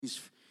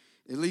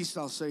at least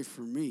I'll say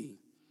for me,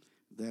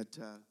 that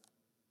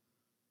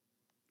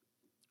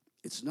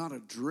it's not a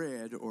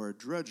dread or a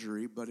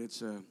drudgery, but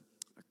it's a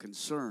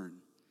concern.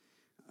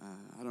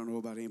 I don't know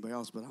about anybody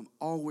else, but I'm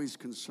always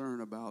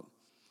concerned about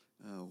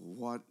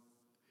what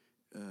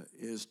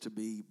is to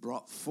be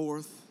brought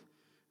forth,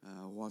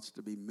 what's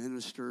to be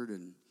ministered,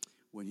 and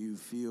when you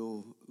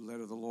feel led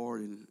of the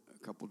Lord in a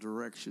couple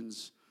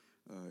directions,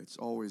 it's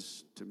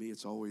always, to me,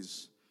 it's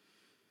always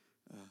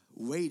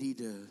weighty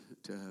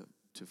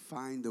to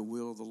find the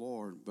will of the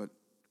Lord. But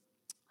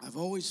I've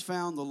always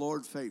found the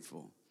Lord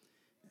faithful,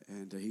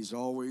 and He's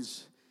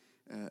always,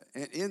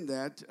 and in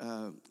that,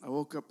 I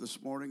woke up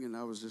this morning and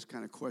I was just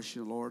kind of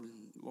questioning, Lord,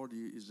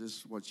 is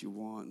this what you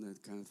want, and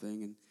that kind of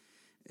thing,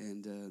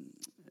 and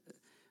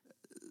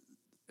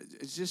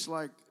it's just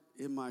like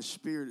in my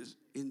spirit is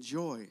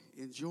enjoy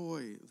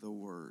the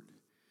Word,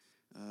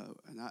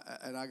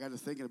 and I got to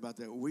thinking about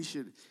that. We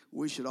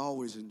should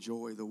always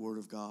enjoy the Word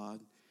of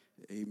God.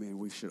 Amen.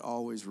 We should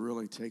always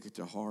really take it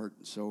to heart.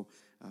 And so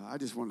I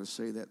just wanted to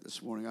say that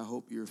this morning. I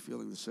hope you're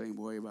feeling the same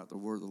way about the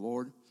Word of the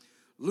Lord.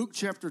 Luke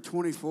chapter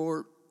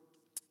 24,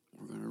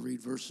 we're going to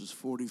read verses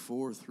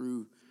 44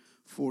 through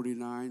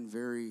 49.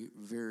 Very,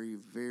 very,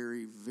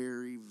 very,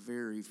 very,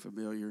 very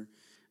familiar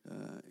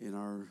in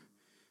our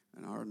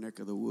neck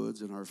of the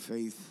woods, in our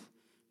faith.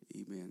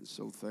 Amen.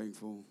 So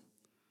thankful.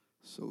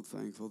 So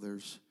thankful.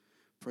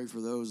 Pray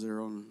for those that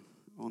are on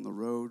the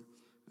road.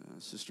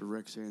 Sister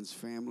Rexanne's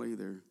family,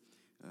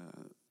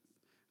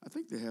 I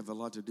think they have a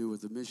lot to do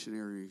with the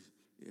missionary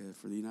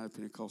for the United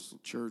Pentecostal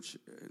Church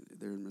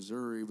there in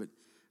Missouri, but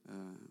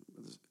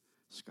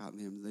Scott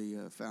and him, they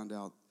found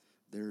out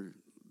their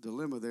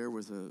dilemma there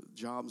with a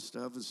job and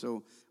stuff, and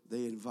so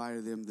they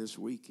invited them this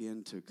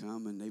weekend to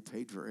come, and they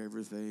paid for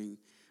everything,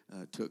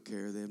 took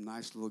care of them.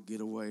 Nice little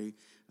getaway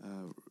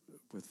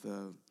with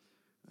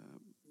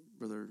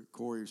Brother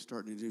Corey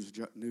starting to do his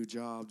new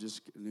job.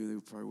 Just knew there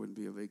probably wouldn't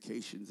be a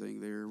vacation thing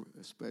there,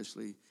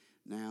 especially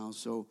now.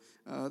 So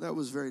that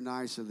was very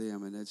nice of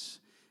them, and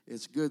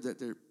it's good that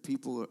there are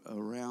people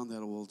around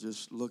that will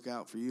just look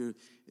out for you.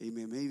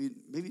 Amen.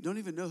 Maybe don't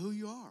even know who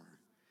you are.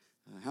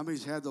 How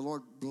many's had the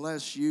Lord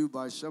bless you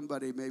by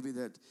somebody maybe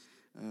that,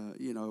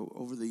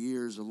 over the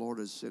years the Lord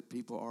has sent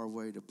people our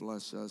way to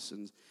bless us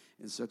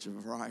in such a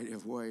variety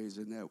of ways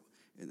in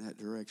that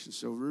direction.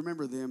 So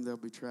remember them. They'll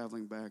be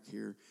traveling back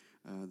here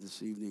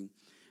this evening.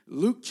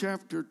 Luke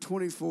chapter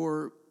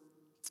 24,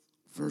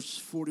 verse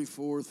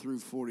 44 through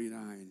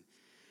 49.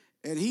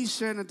 And he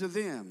said unto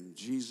them,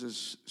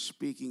 Jesus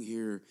speaking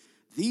here,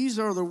 these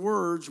are the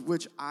words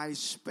which I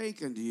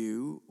spake unto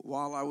you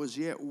while I was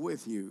yet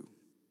with you,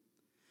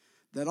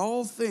 that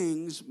all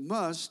things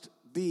must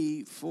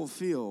be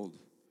fulfilled,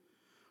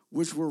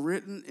 which were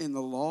written in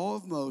the law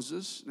of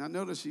Moses. Now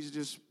notice he's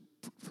just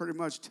pretty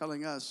much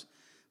telling us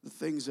the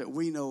things that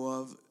we know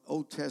of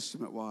Old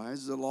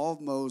Testament-wise, the law of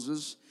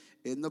Moses,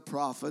 in the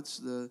prophets,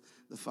 the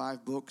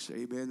 5 books,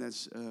 amen,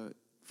 that's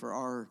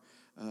for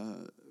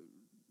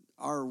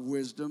our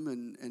wisdom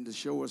and to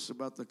show us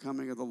about the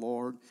coming of the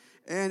Lord,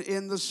 and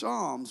in the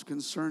Psalms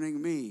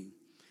concerning me.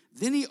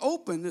 Then he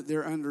opened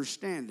their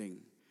understanding.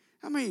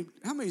 How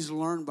many's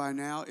learned by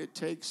now it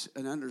takes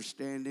an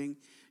understanding?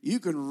 You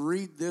can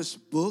read this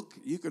book,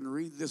 you can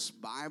read this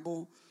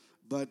Bible,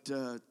 but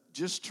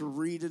just to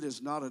read it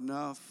is not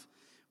enough.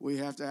 We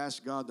have to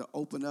ask God to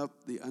open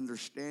up the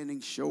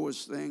understanding, show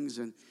us things.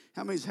 And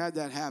how many's had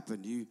that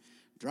happen? You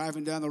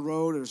driving down the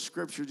road and a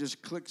scripture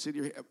just clicks in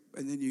your head,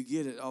 and then you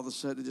get it. All of a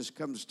sudden it just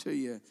comes to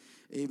you.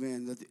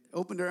 Amen. That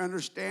open their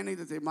understanding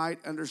that they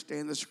might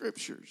understand the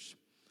scriptures.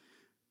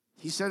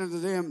 He said unto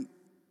them,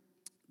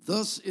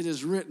 thus it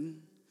is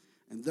written,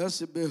 and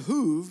thus it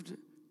behooved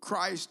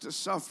Christ to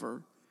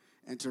suffer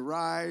and to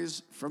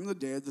rise from the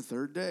dead the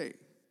third day,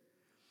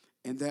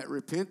 and that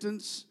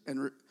repentance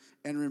and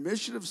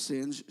remission of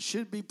sins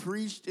should be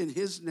preached in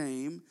his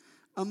name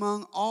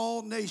among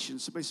all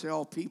nations. Somebody say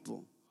all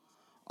people.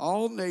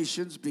 All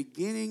nations,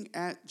 beginning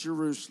at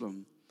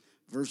Jerusalem.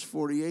 Verse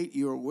 48,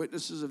 you are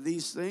witnesses of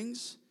these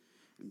things.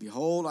 And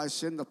behold, I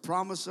send the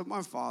promise of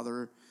my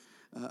Father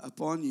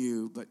upon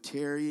you, but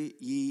tarry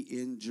ye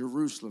in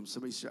Jerusalem.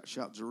 Somebody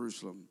shout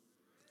Jerusalem.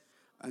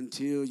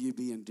 Until you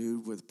be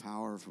endued with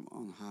power from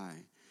on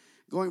high.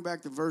 Going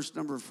back to verse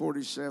number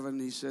 47,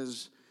 he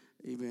says,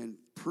 amen,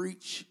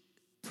 preached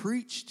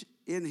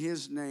in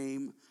his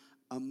name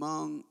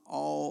among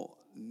all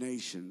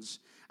nations.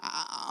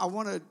 I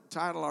want to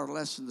title our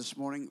lesson this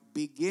morning,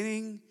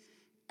 Beginning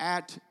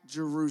at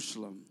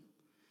Jerusalem.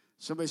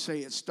 Somebody say,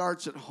 it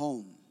starts at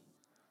home.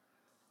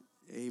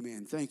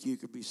 Amen. Thank you. You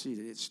could be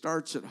seated. It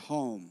starts at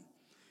home.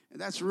 And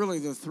that's really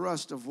the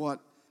thrust of what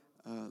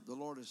the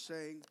Lord is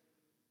saying.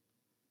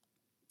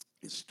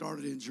 It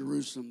started in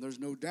Jerusalem. There's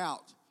no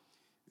doubt.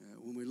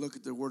 When we look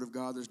at the Word of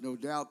God, there's no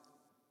doubt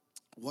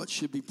what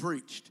should be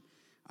preached.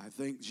 I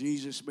think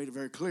Jesus made it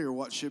very clear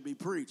what should be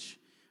preached.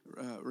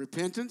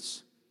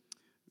 Repentance.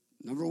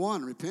 Number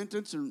one,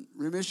 repentance and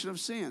remission of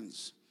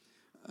sins.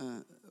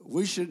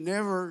 We should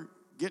never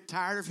get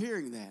tired of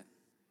hearing that.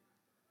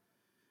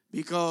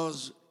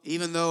 Because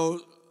even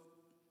though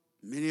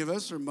Many of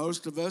us, or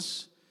most of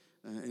us,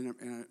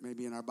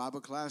 maybe in our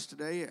Bible class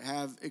today,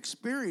 have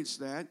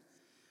experienced that.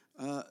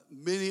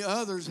 Many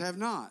others have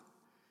not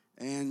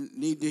and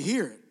need to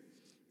hear it.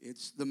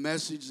 It's the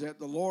message that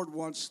the Lord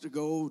wants to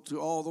go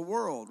to all the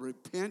world.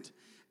 Repent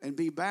and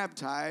be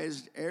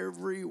baptized,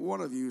 every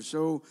one of you.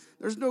 So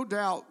there's no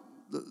doubt,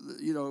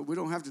 we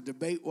don't have to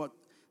debate what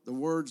the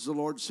words the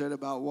Lord said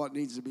about what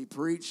needs to be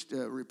preached,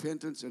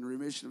 repentance and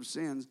remission of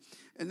sins.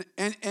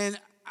 And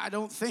I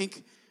don't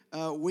think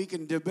we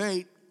can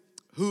debate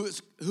who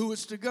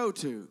it's to go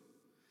to.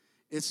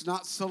 It's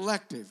not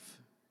selective.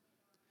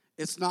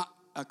 It's not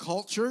a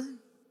culture.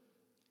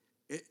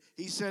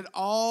 He said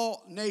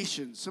all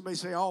nations. Somebody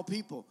say all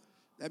people.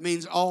 That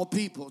means all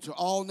people, to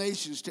all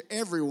nations, to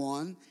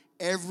everyone,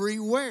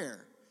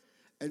 everywhere.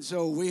 And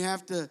so we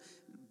have to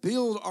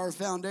build our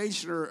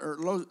foundation, or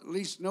at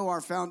least know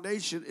our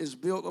foundation is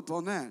built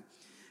upon that.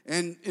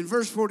 And in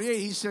verse 48,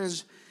 he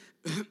says,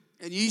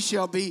 and ye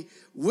shall be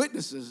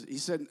witnesses. He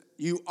said,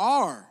 you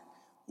are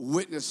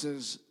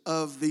witnesses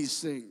of these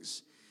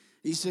things.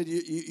 He said,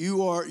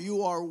 you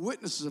are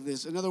witnesses of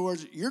this. In other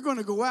words, you're going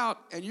to go out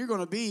and you're going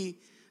to be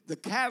the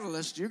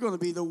catalyst. You're going to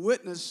be the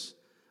witness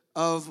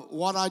of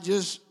what I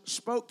just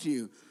spoke to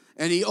you.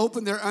 And he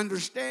opened their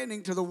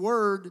understanding to the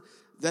word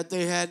that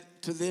they had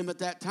to them at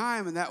that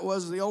time, and that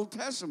was the Old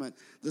Testament,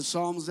 the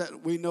Psalms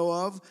that we know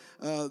of,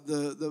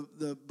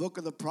 the book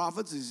of the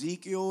prophets,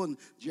 Ezekiel and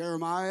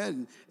Jeremiah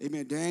and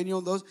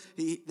Daniel. Those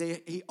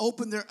he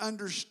opened their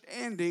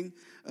understanding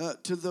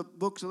to the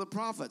books of the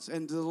prophets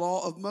and to the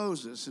law of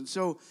Moses, and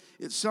so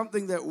it's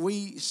something that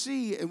we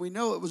see and we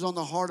know it was on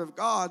the heart of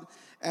God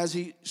as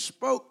he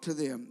spoke to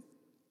them.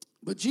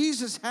 But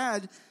Jesus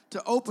had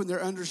to open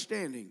their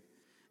understanding,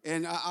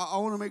 and I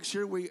want to make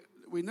sure we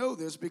know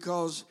this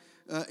because.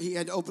 He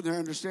had to open their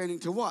understanding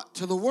to what?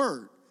 To the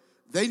Word.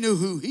 They knew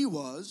who he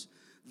was.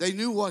 They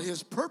knew what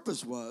his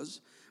purpose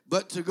was.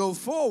 But to go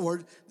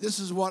forward, this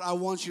is what I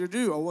want you to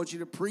do. I want you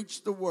to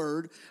preach the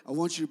Word. I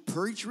want you to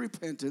preach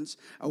repentance.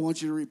 I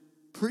want you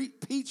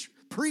to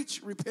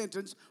preach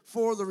repentance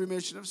for the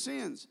remission of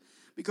sins.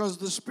 Because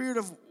the spirit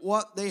of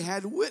what they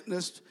had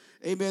witnessed,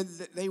 amen,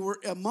 they were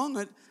among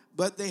it,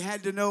 but they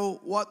had to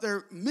know what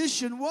their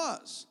mission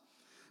was.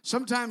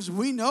 Sometimes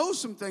we know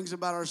some things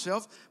about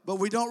ourselves, but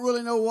we don't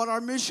really know what our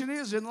mission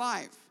is in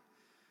life.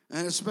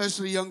 And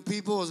especially young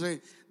people as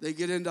they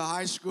get into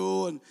high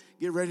school and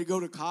get ready to go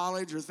to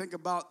college or think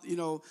about,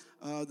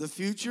 the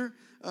future.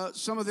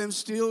 Some of them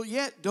still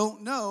yet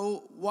don't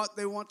know what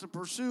they want to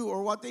pursue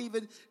or what they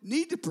even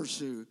need to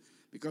pursue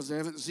because they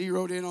haven't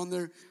zeroed in on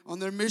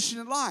their mission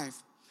in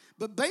life.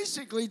 But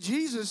basically,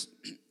 Jesus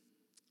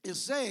is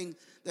saying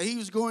that he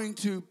was going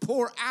to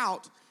pour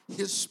out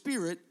his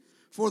Spirit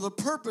for the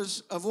purpose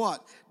of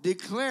what?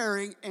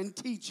 Declaring and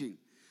teaching.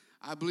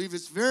 I believe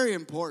it's very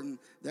important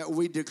that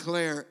we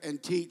declare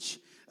and teach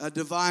a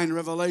divine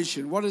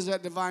revelation. What is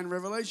that divine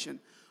revelation?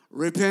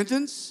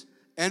 Repentance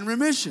and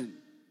remission.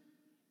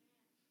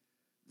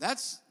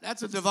 That's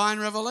a divine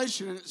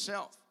revelation in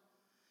itself.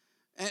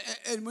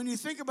 And when you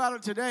think about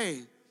it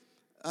today,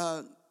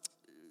 I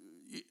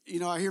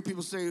hear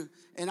people say,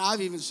 and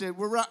I've even said,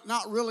 we're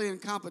not really in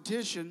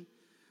competition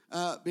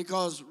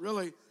because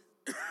really,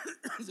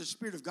 the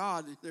Spirit of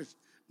God, there's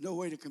no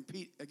way to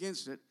compete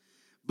against it.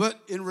 But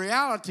in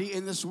reality,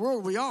 in this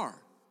world, we are.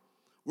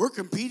 We're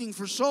competing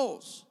for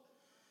souls.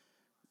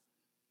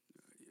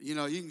 You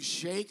can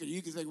shake and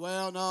you can think,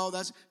 well,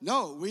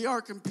 no, we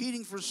are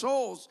competing for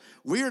souls.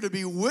 We are to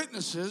be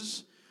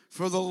witnesses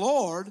for the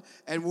Lord,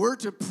 and we're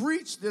to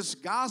preach this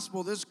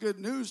gospel, this good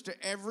news to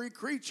every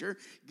creature,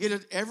 get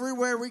it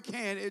everywhere we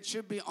can. It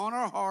should be on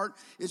our heart.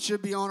 It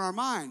should be on our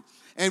mind.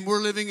 And we're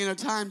living in a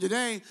time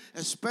today,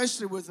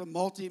 especially with the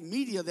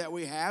multimedia that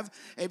we have,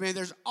 amen,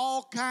 there's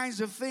all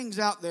kinds of things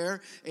out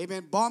there,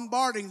 amen,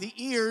 bombarding the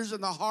ears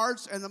and the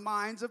hearts and the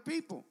minds of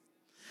people.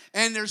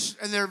 And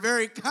they're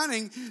very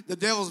cunning. The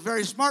devil's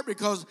very smart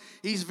because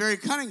he's very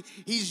cunning.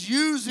 He's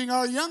using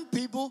our young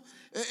people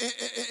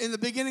in the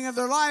beginning of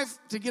their life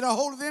to get a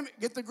hold of them,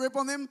 get the grip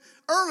on them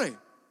early.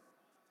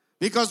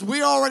 Because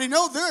we already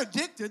know they're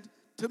addicted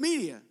to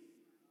media.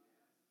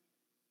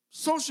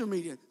 Social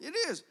media, it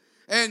is.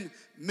 And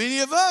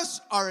many of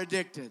us are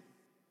addicted.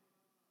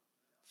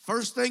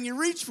 First thing you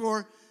reach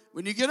for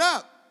when you get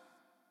up,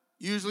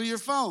 usually your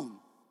phone.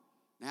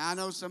 Now, I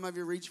know some of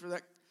you reach for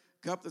that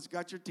cup that's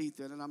got your teeth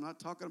in it. I'm not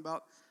talking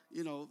about,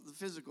 the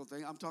physical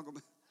thing. I'm talking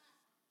about.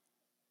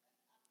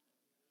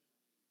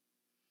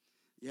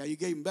 Yeah, you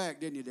gave him back,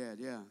 didn't you, Dad?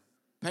 Yeah.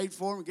 Paid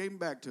for him and gave him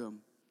back to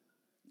him.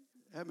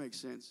 That makes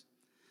sense.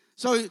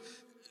 So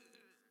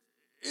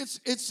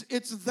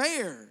it's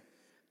there.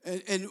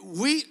 And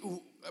we,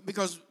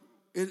 because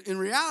in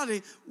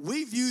reality,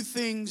 we view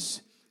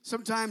things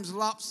sometimes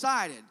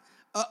lopsided,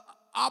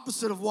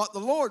 opposite of what the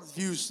Lord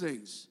views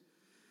things.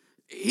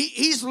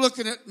 He's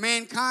looking at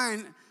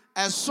mankind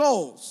as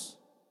souls.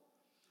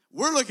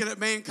 We're looking at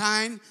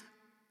mankind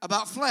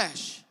about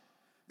flesh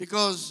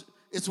because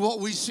it's what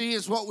we see,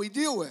 it's what we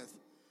deal with.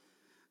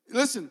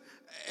 Listen,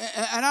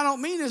 and I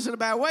don't mean this in a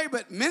bad way,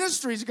 but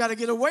ministry's got to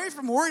get away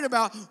from worrying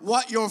about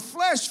what your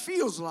flesh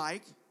feels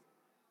like,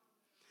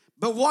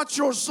 but what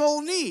your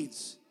soul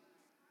needs.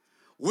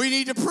 We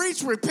need to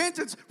preach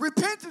repentance.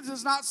 Repentance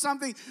is not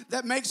something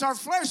that makes our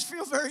flesh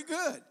feel very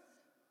good.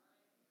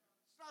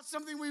 It's not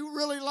something we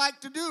really like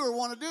to do or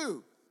want to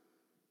do.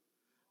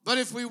 But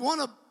if we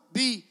want to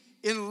be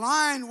in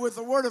line with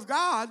the Word of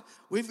God,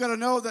 we've got to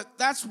know that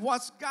that's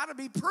what's got to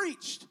be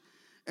preached.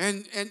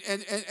 And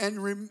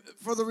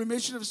for the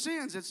remission of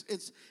sins,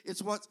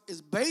 it's what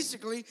is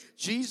basically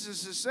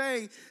Jesus is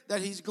saying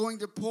that he's going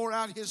to pour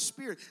out his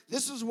Spirit.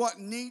 This is what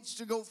needs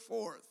to go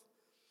forth.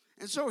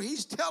 And so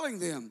he's telling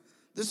them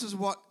this is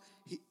what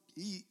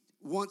he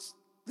wants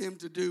them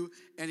to do,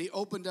 and he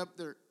opened up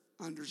their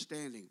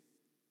understanding.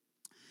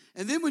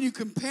 And then when you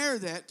compare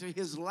that to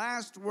his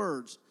last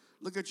words,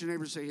 look at your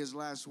neighbor and say his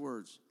last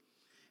words.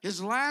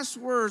 His last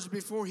words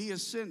before he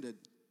ascended.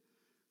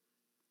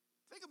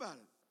 Think about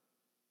it.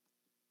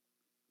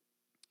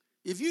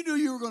 If you knew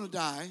you were going to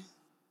die,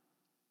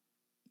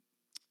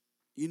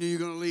 you knew you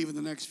were going to leave in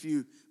the next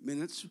few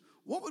minutes,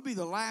 what would be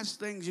the last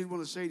things you'd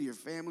want to say to your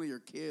family, your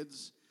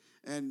kids?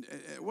 And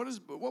what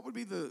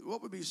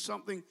would be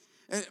something?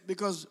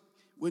 Because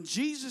when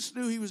Jesus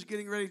knew he was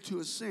getting ready to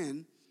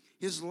ascend,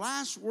 his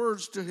last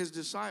words to his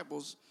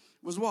disciples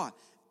was what?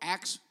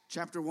 Acts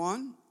chapter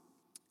 1.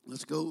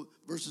 Let's go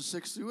verses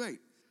 6 through 8.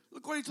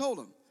 Look what he told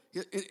them.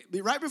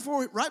 Right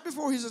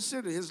before he's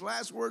ascended, his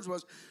last words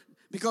was,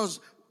 because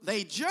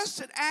they just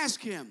had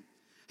asked him,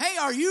 "Hey,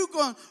 are you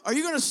going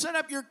to set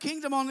up your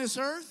kingdom on this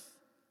earth?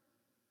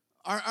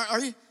 Are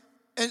you?"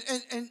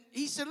 And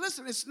he said,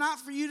 "Listen, it's not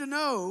for you to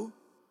know.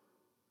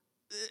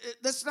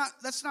 That's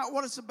not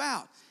what it's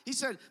about." He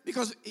said,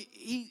 because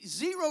he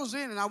zeroes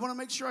in, and I want to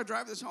make sure I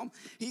drive this home.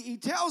 He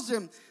tells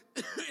them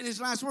in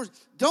his last words,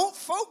 don't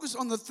focus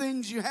on the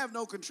things you have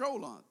no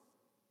control on.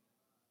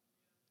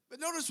 But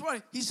notice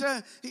what he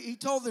said. He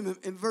told them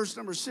in verse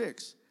number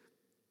 6.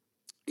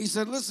 He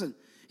said, listen,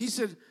 he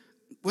said,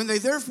 when they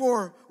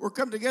therefore were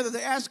come together,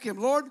 they asked him,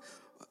 "Lord,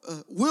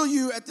 will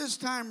you at this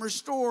time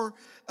restore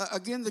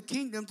again the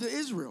kingdom to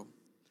Israel?"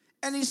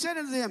 And he said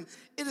unto them,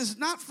 "It is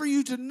not for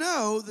you to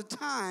know the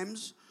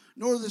times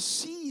nor the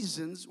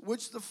seasons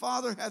which the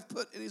Father hath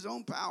put in his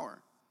own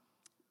power."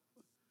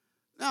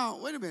 Now,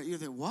 wait a minute. You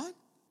think, what?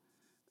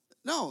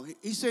 No,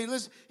 he's saying,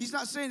 listen, he's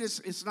not saying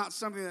it's not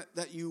something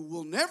that you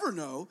will never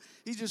know.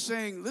 He's just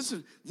saying,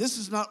 listen, this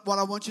is not what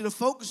I want you to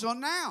focus on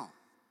now.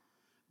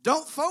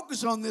 Don't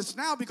focus on this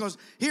now because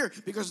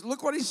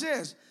look what he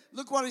says.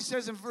 Look what he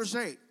says in verse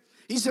 8.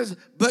 He says,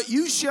 "But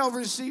you shall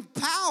receive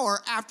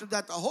power after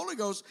that the Holy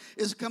Ghost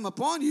is come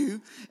upon you,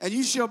 and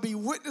you shall be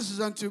witnesses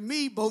unto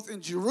me both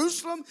in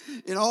Jerusalem,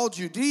 in all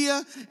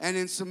Judea, and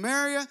in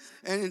Samaria,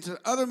 and into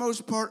the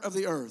uttermost part of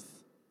the earth."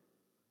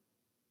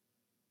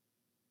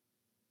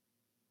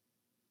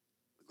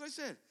 Look what he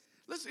said.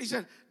 Listen, he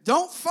said,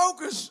 don't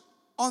focus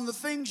on the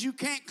things you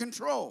can't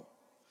control.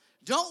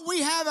 Don't we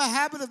have a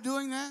habit of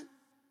doing that?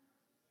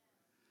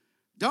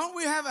 Don't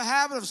we have a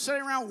habit of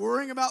sitting around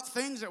worrying about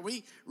things that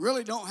we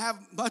really don't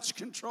have much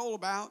control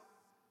about?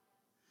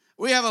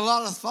 We have a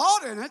lot of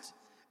thought in it,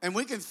 and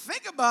we can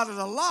think about it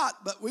a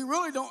lot, but we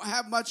really don't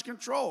have much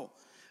control.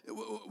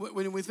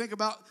 When we think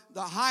about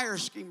the higher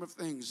scheme of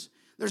things,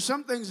 there's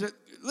some things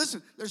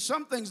there's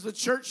some things the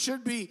church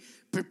should be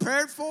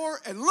prepared for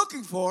and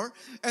looking for,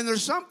 and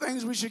there's some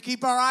things we should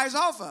keep our eyes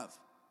off of.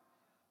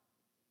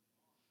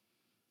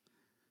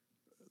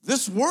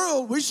 This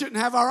world, we shouldn't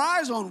have our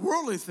eyes on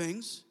worldly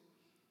things.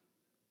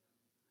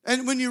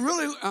 And when you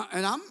really,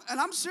 and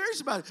I'm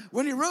serious about it,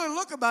 when you really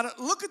look about it,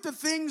 look at the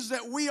things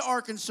that we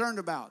are concerned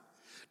about.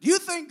 Do you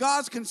think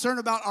God's concerned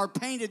about our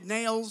painted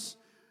nails,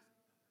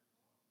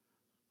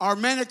 our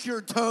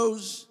manicured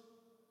toes,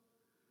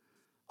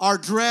 our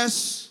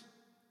dress?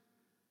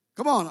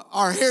 Come on,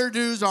 our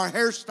hairdos, our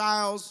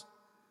hairstyles.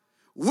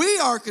 We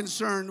are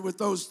concerned with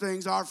those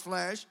things, our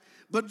flesh.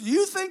 But do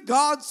you think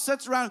God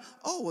sits around,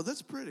 "Oh, well,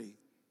 that's pretty.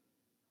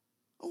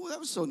 Oh,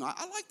 that was so nice.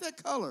 I like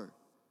that color."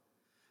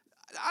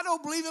 I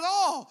don't believe it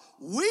all.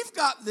 We've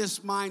got this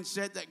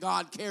mindset that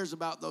God cares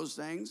about those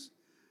things.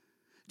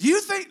 Do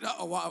you think,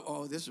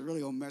 this is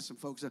really going to mess some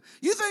folks up.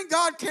 You think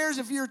God cares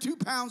if you're 2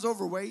 pounds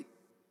overweight?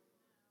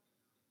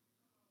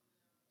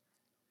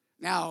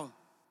 Now,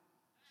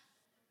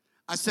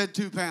 I said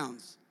 2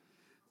 pounds.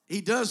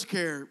 He does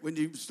care when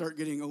you start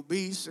getting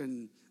obese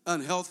and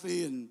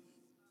unhealthy and,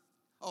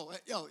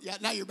 yeah,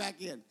 now you're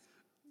back in.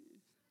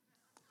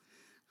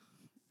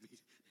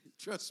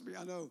 Trust me,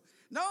 I know.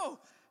 No.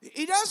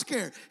 He does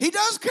care. He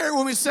does care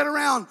when we sit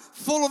around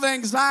full of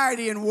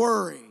anxiety and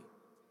worry.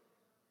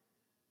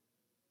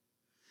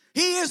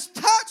 He is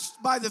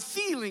touched by the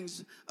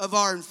feelings of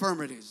our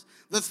infirmities,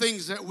 the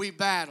things that we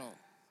battle,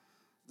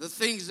 the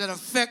things that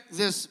affect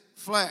this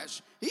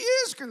flesh. He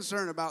is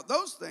concerned about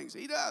those things.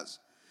 He does.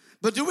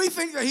 But do we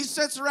think that he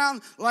sits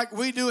around like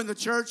we do in the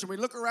church and we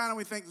look around and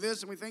we think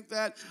this and we think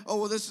that? Oh,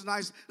 well, this is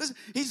nice. Listen,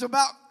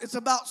 it's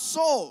about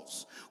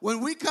souls. When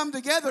we come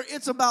together,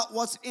 it's about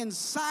what's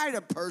inside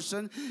a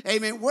person.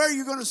 Amen. Where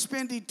you're going to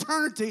spend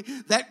eternity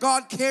that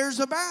God cares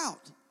about.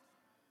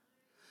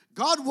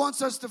 God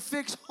wants us to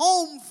fix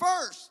home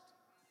first.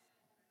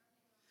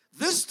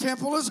 This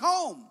temple is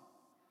home.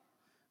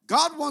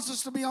 God wants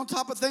us to be on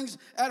top of things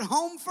at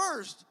home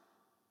first.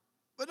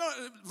 But no,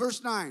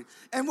 verse 9,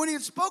 and when he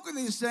had spoken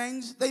these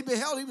things, they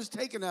beheld he was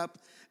taken up,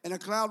 and a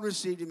cloud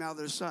received him out of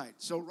their sight.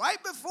 So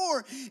right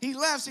before he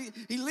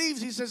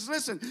leaves, he says,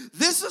 listen,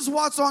 this is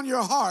what's on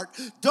your heart.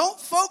 Don't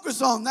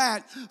focus on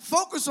that.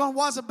 Focus on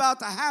what's about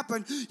to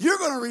happen. You're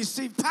going to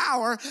receive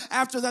power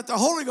after that the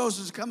Holy Ghost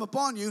has come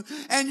upon you,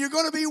 and you're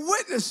going to be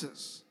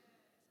witnesses.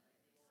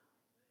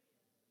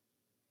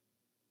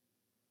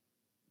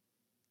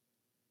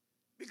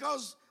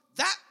 Because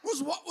that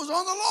was what was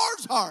on the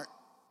Lord's heart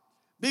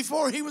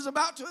before he was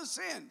about to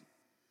ascend.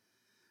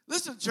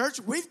 Listen, church,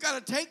 we've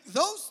got to take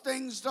those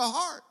things to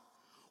heart.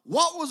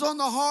 What was on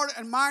the heart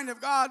and mind of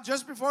God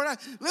just before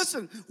that?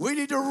 Listen, we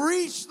need to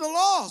reach the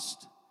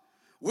lost.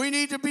 We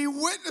need to be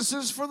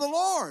witnesses for the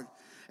Lord.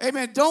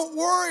 Amen. Don't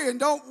worry and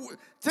don't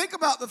think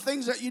about the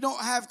things that you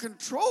don't have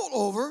control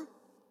over.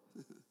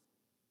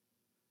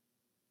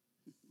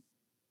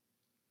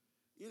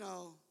 You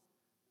know,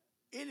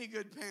 any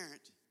good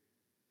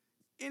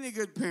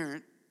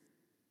parent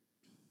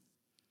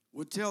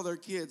would tell their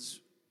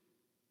kids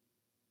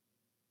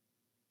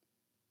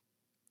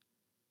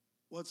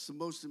what's the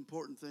most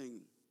important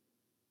thing.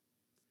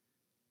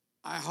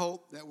 I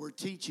hope that we're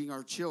teaching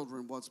our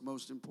children what's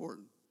most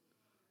important.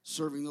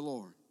 Serving the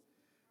Lord.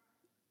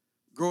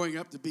 Growing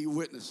up to be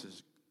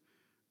witnesses.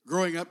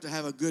 Growing up to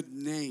have a good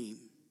name.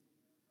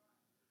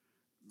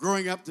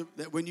 Growing up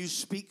that when you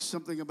speak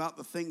something about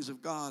the things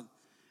of God,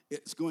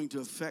 it's going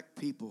to affect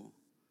people.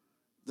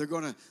 They're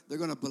going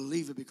to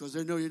believe it because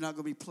they know you're not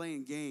going to be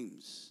playing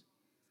games.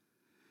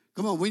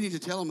 Come on, we need to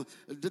tell them,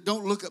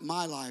 don't look at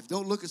my life.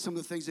 Don't look at some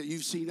of the things that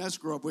you've seen us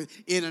grow up with,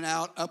 in and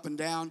out, up and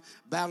down,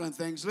 battling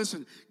things.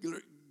 Listen,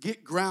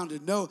 get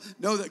grounded. Know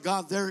that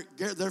God, they're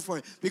there for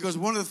you. Because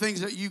one of the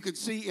things that you could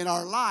see in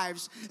our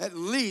lives, at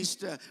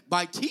least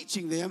by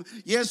teaching them,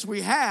 yes,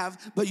 we have,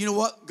 but you know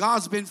what?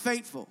 God's been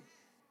faithful.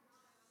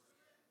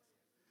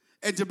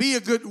 And to be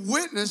a good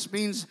witness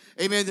means,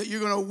 amen, that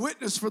you're going to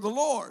witness for the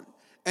Lord.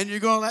 And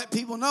you're going to let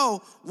people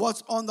know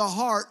what's on the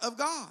heart of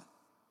God.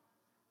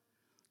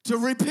 To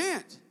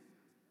repent.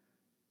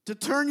 To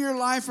turn your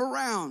life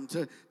around.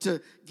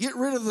 To get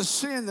rid of the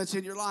sin that's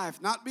in your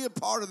life. Not be a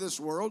part of this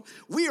world.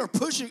 We are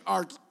pushing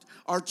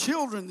our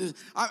children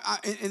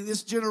in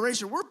this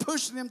generation. We're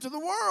pushing them to the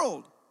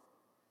world.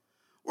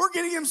 We're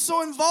getting them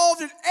so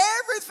involved in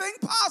everything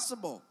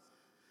possible.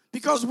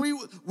 Because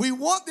we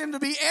want them to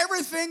be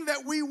everything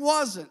that we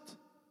wasn't.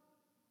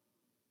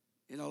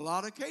 In a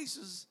lot of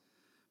cases,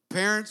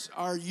 parents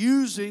are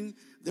using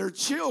their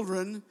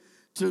children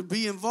to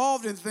be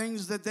involved in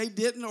things that they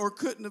didn't or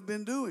couldn't have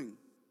been doing.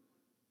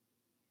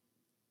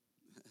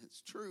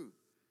 It's true,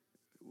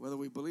 whether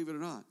we believe it or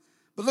not.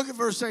 But look at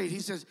verse 8.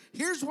 He says,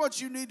 here's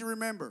what you need to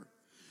remember.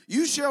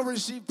 You shall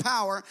receive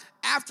power.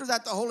 After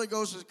that, the Holy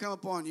Ghost has come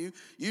upon you.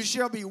 You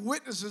shall be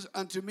witnesses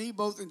unto me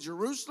both in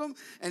Jerusalem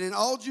and in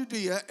all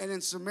Judea and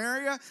in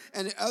Samaria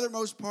and the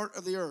uttermost part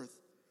of the earth.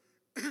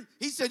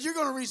 He said, you're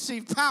going to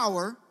receive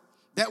power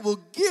that will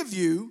give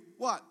you,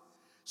 what?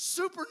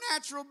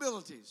 Supernatural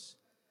abilities.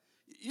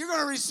 You're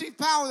going to receive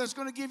power that's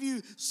going to give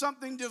you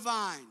something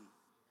divine.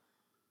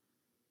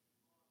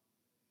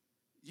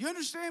 You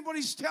understand what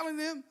he's telling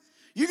them?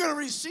 You're going to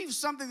receive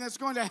something that's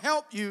going to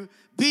help you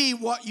be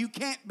what you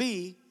can't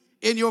be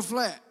in your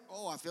flesh.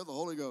 Oh, I feel the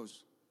Holy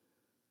Ghost.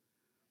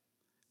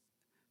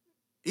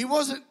 He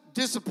wasn't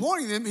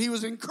disappointing them. He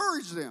was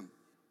encouraging them.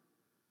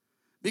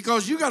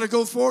 Because you got to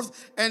go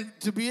forth, and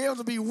to be able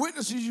to be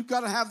witnesses, you've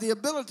got to have the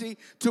ability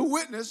to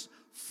witness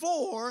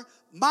for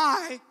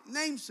my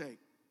namesake.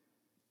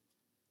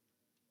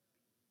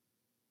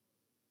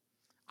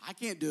 I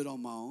can't do it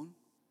on my own.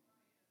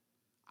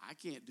 I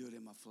can't do it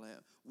in my flesh.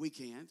 We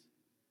can't.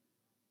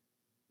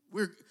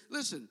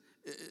 Listen,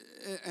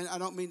 and I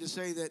don't mean to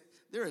say that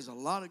there is a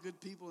lot of good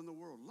people in the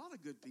world. A lot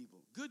of good people.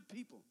 Good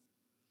people.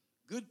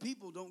 Good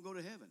people don't go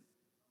to heaven.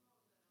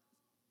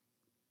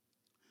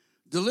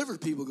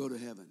 Delivered people go to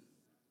heaven.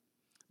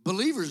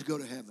 Believers go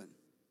to heaven.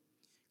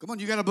 Come on,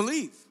 you got to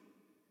believe.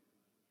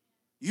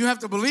 You have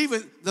to believe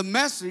in the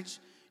message.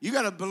 You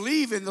got to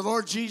believe in the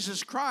Lord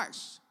Jesus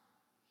Christ.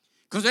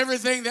 Because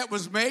everything that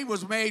was made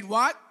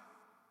what?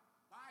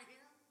 By him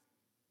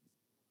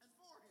and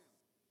for him.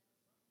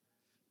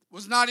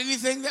 Was not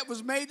anything that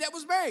was made.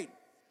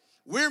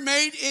 We're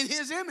made in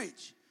his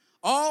image.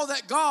 All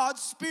that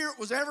God's Spirit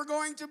was ever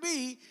going to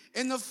be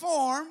in the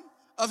form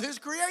of his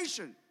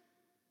creation.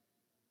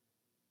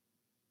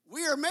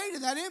 We are made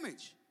in that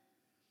image.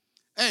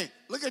 Hey,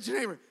 look at your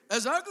neighbor.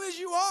 As ugly as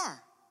you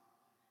are.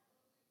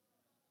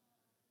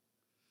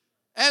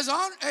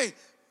 Hey,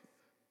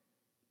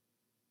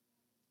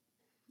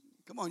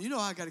 come on, you know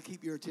I got to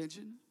keep your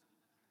attention.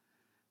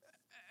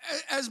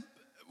 as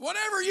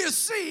whatever you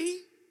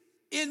see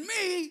in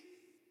me,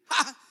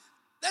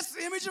 that's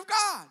the image of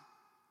God.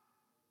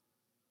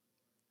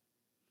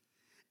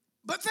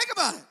 But think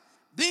about it.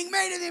 Being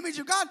made in the image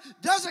of God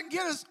doesn't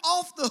get us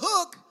off the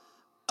hook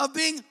of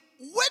being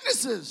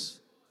witnesses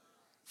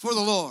for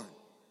the Lord.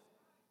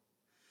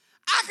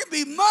 I can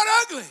be mud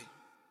ugly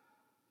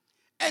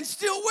and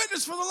still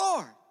witness for the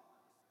Lord.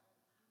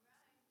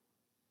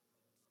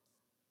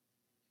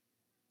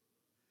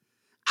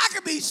 I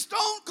could be stone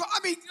cold.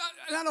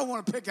 I don't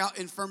want to pick out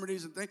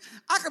infirmities and things.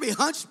 I could be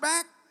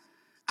hunchback.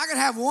 I could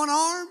have one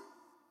arm,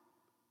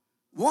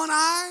 one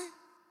eye.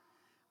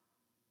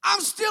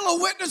 I'm still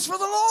a witness for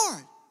the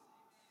Lord.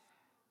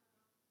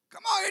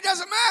 Come on, it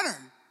doesn't matter.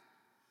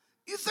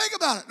 You think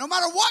about it. No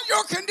matter what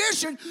your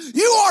condition,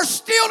 you are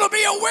still to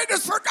be a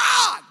witness for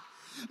God.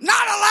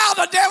 Not allow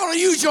the devil to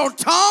use your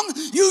tongue,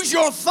 use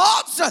your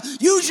thoughts,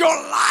 use your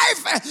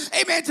life,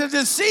 amen, to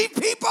deceive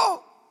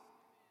people.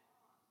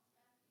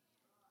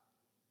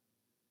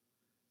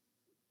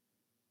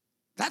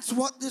 That's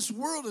what this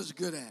world is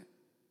good at.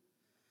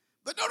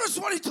 But notice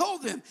what he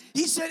told them.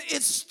 He said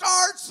it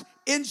starts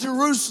in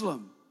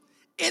Jerusalem.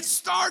 It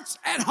starts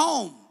at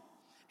home.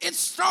 It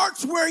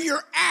starts where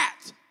you're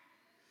at.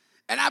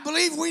 And I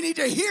believe we need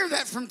to hear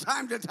that from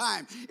time to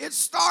time. It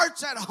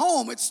starts at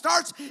home. It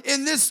starts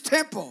in this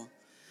temple.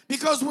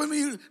 Because when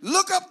we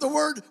look up the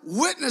word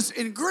witness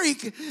in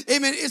Greek,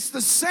 amen, it's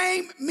the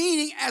same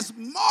meaning as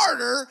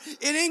martyr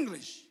in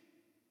English.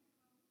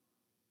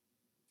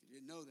 You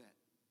didn't know that.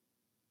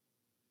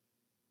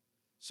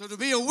 So to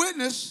be a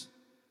witness,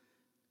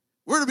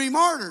 we're to be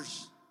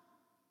martyrs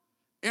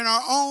in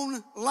our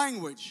own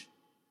language.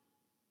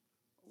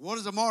 What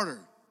is a martyr?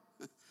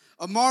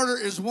 A martyr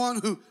is one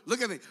who,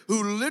 look at me,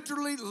 who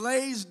literally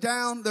lays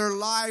down their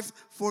life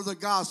for the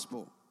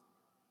gospel.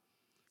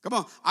 Come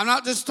on, I'm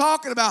not just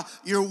talking about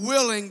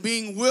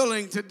being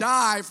willing to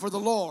die for the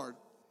Lord.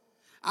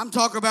 I'm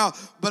talking about,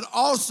 but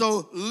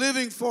also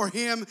living for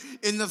him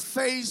in the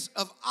face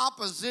of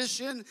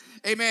opposition,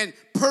 amen,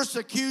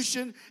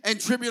 persecution and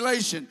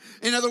tribulation.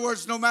 In other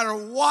words, no matter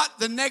what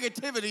the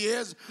negativity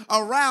is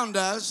around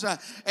us,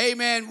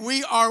 amen,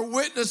 we are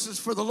witnesses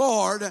for the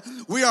Lord.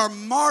 We are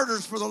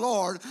martyrs for the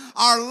Lord.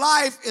 Our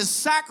life is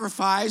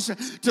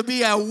sacrificed to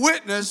be a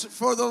witness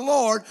for the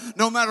Lord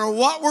no matter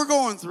what we're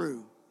going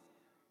through.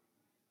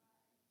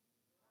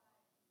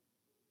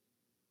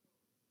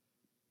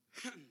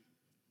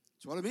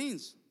 That's what it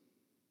means.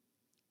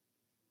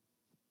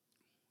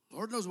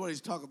 Lord knows what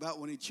he's talking about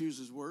when he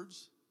chooses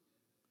words.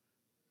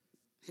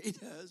 He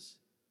does.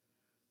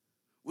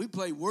 We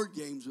play word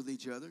games with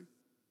each other.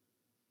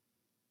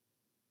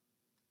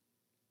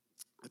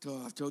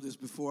 I've told this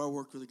before. I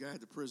worked with a guy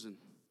at the prison.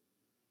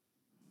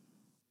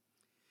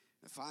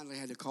 I finally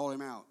had to call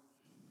him out.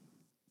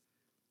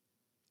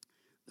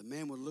 The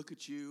man would look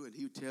at you and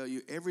he would tell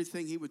you,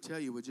 everything he would tell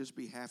you would just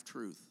be half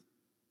truth.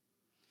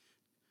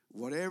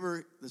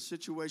 Whatever the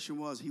situation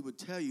was, he would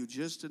tell you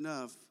just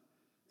enough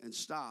and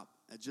stop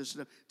at just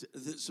enough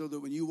so that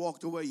when you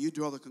walked away, you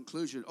draw the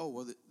conclusion, oh,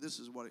 well, this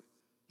is what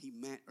he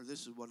meant, or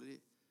this is what it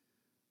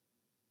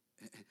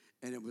is.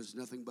 And it was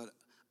nothing but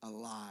a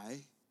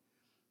lie.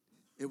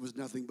 It was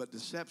nothing but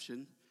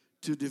deception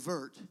to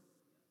divert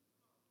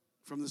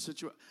from the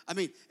situation. I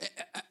mean,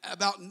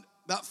 about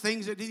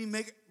things that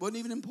wasn't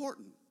even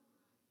important.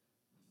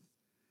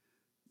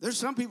 There's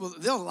some people,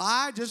 they'll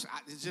lie, it's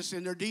just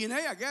in their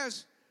DNA, I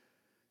guess,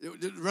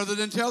 rather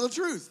than tell the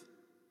truth.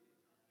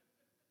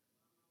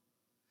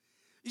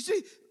 You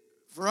see,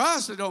 for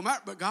us, it don't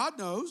matter, but God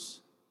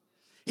knows.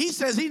 He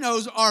says he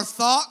knows our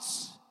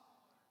thoughts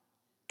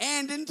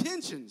and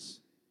intentions.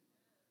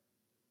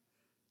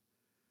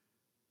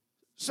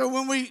 So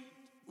when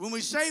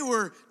we say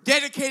we're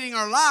dedicating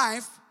our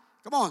life,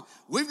 come on,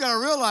 we've got to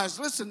realize,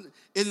 listen,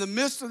 in the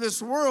midst of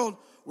this world,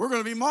 we're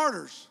going to be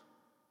martyrs.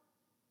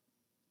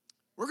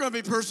 We're going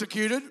to be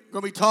persecuted,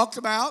 going to be talked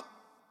about,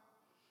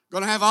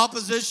 going to have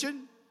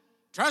opposition.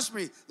 Trust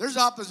me, there's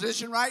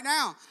opposition right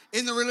now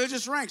in the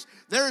religious ranks.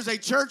 There is a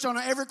church on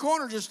every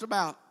corner just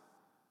about.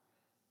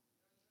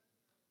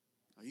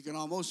 You can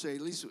almost say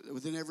at least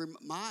within every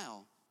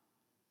mile.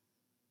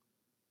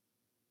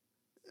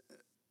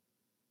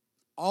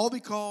 All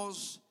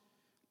because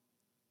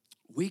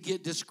we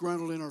get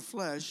disgruntled in our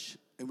flesh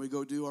and we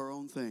go do our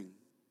own thing.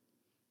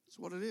 That's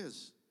what it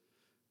is.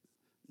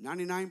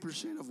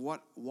 99% of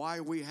why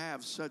we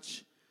have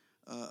such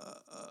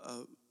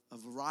a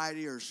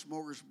variety or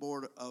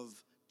smorgasbord of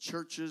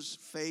churches,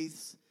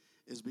 faiths,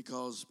 is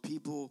because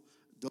people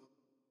don't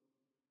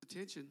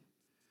pay attention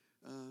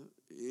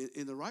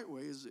in the right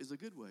way is a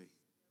good way.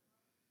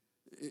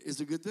 It's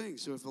a good thing.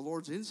 So if the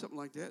Lord's in something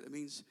like that, it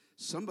means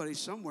somebody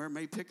somewhere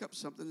may pick up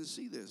something and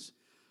see this.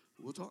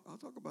 I'll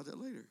talk about that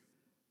later.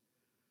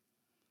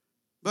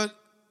 But,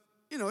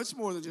 it's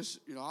more than just,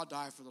 I'll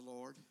die for the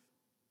Lord.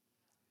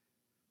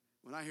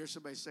 When I hear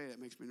somebody say that, it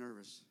makes me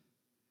nervous.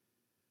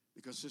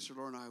 Because Sister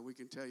Laura and I, we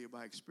can tell you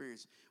by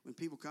experience, when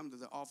people come to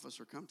the office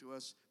or come to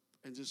us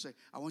and just say,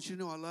 I want you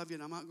to know I love you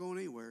and I'm not going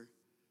anywhere,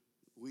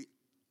 we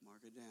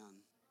mark it down.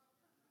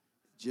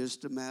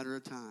 just a matter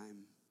of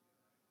time.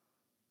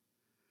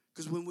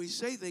 Because when we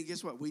say things,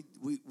 guess what? We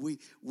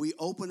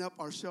open up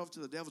ourselves to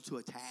the devil to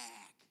attack.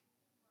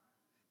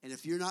 And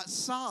if you're not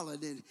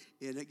solid in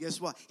it, guess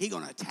what? He's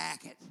going to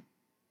attack it.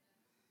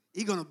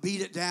 He's going to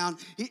beat it down.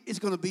 It's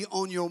going to be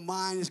on your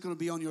mind. It's going to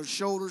be on your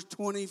shoulders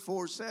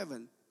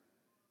 24/7.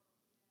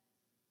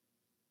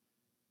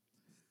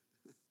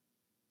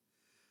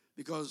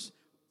 Because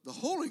the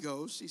Holy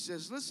Ghost, he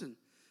says, listen,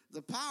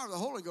 the power of the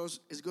Holy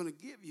Ghost is going to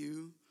give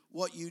you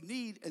what you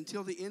need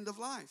until the end of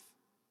life.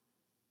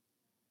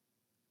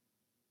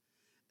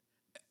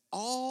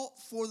 All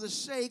for the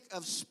sake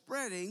of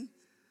spreading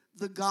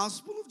the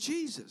gospel of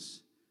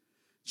Jesus.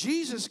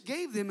 Jesus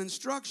gave them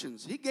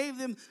instructions. He gave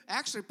them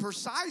actually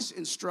precise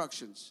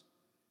instructions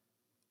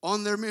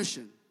on their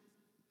mission.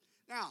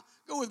 Now,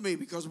 go with me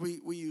because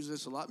we use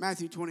this a lot.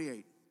 Matthew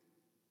 28.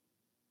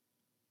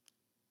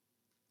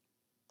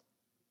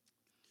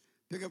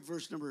 Pick up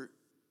verse number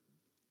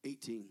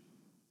 18.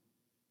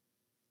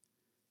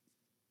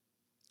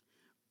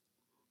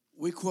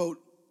 We quote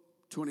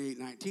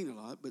 28:19 a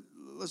lot, but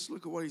let's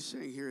look at what he's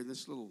saying here in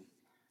this little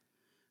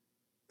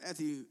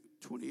Matthew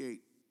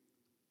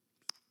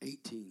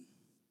 28:18.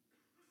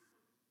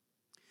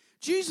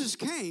 Jesus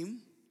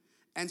came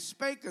and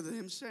spake unto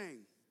them, saying,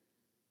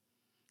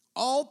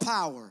 all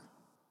power.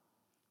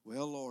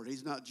 Well, Lord,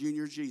 he's not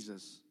junior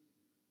Jesus.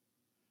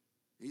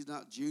 He's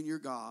not junior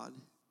God.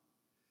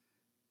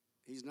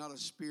 He's not a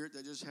spirit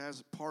that just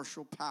has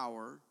partial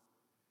power.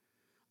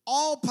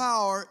 All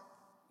power,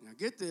 now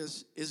get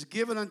this, is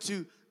given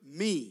unto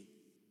me.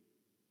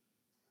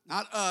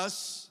 Not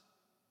us.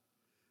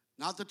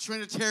 Not the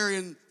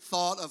Trinitarian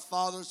thought of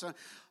Father, Son.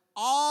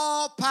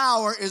 All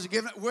power is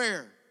given,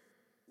 where?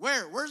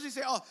 Where? Where does he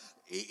say? Oh,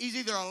 he's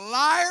either a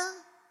liar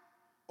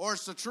or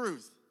it's the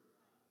truth.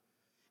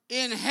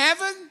 In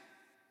heaven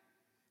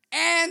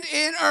and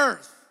in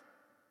earth.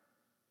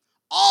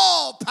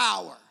 All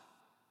power.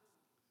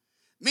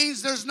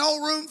 Means there's no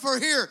room for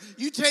here.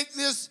 You take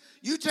this,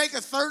 you take a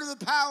third of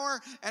the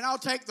power, and I'll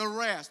take the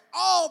rest.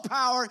 All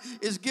power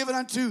is given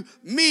unto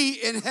me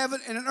in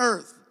heaven and in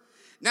earth.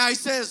 Now he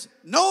says,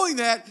 knowing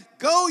that,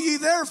 go ye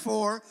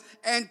therefore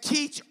and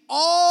teach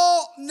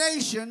all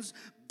nations,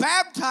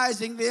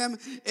 baptizing them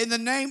in the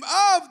name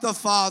of the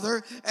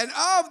Father and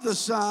of the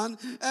Son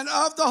and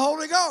of the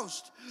Holy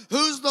Ghost.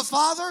 Who's the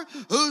Father?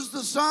 Who's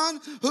the Son?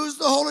 Who's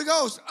the Holy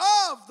Ghost?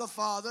 Of the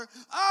Father,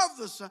 of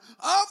the Son,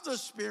 of the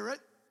Spirit.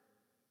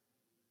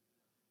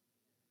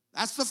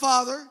 That's the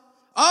Father,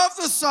 of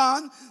the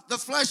Son, the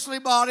fleshly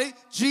body,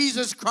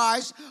 Jesus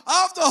Christ,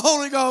 of the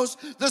Holy Ghost,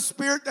 the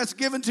Spirit that's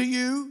given to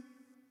you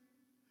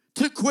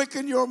to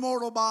quicken your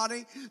mortal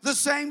body. The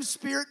same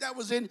Spirit that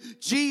was in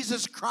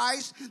Jesus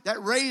Christ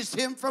that raised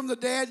him from the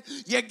dead.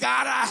 You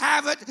gotta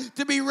have it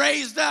to be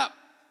raised up.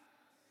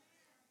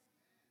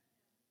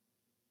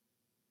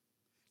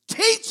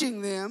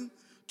 Teaching them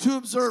to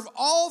observe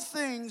all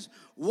things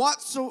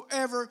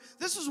whatsoever.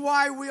 This is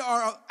why we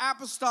are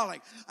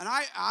apostolic. And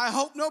I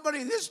hope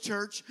nobody in this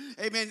church,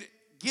 amen,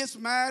 gets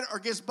mad or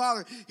gets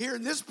bothered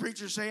hearing this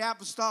preacher say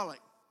apostolic.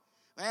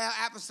 Well,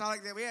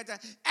 apostolic, we had to.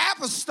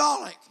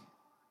 Apostolic.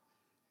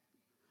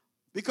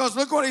 Because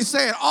look what he's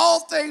saying.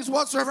 All things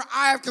whatsoever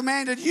I have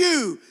commanded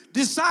you,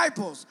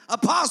 disciples,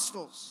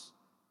 apostles.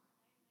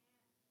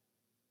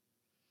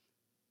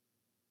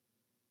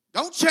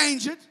 Don't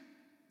change it.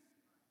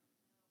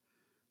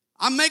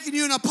 I'm making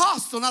you an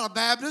apostle, not a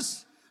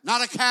Baptist,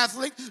 not a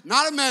Catholic,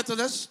 not a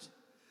Methodist,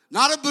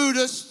 not a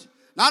Buddhist,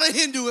 not a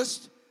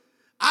Hinduist.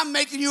 I'm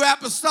making you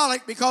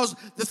apostolic because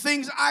the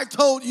things I've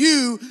told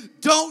you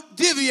don't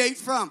deviate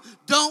from,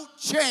 don't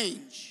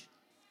change.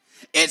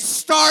 It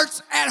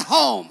starts at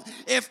home.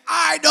 If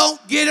I don't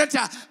get it,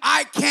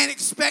 I can't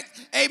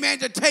expect, amen,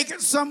 to take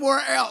it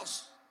somewhere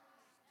else.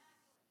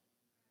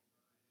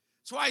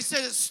 That's why I said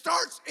it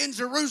starts in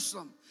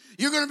Jerusalem.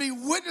 You're going to be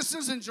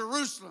witnesses in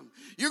Jerusalem.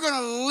 You're going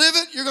to live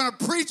it. You're going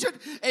to preach it.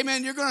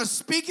 Amen. You're going to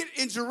speak it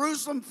in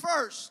Jerusalem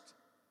first.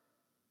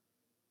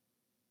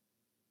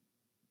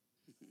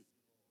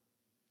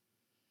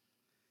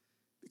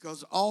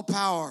 Because all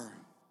power,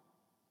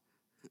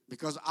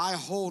 because I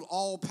hold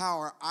all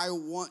power, I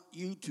want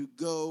you to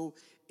go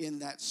in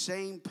that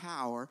same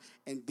power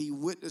and be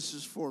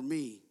witnesses for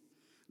me.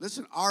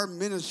 Listen, our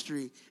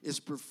ministry is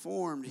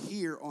performed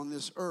here on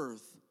this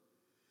earth,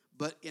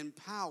 but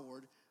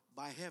empowered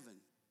by heaven.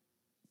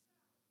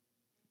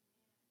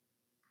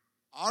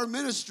 Our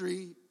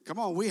ministry, come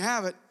on, we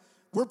have it.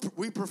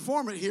 We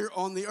perform it here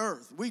on the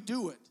earth. We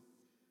do it.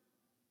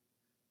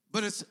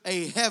 But it's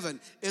a heaven.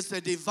 It's a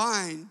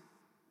divine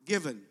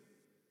given.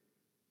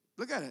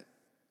 Look at it.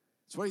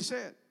 That's what he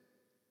said.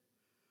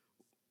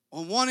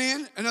 On one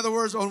end, in other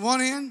words, on one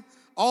end,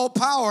 all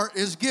power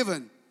is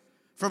given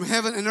from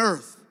heaven and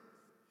earth.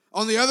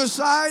 On the other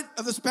side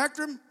of the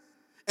spectrum,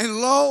 and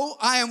lo,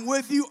 I am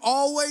with you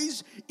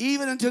always,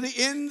 even unto the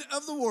end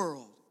of the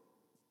world.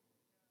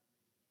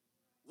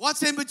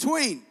 What's in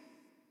between?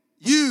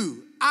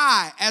 You,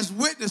 I, as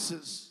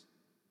witnesses.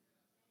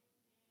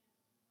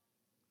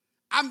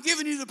 I'm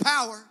giving you the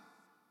power.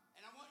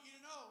 And I want you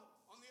to know,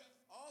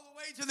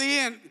 to the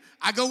end.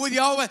 I go with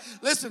you all the way.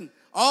 Listen,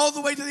 all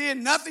the way to the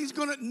end. Nothing's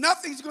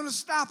gonna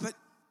stop it.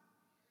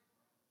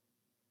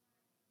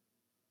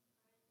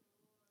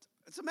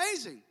 It's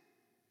amazing.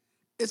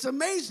 It's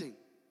amazing.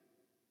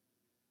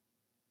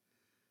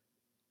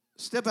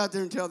 Step out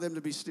there and tell them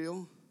to be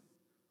still.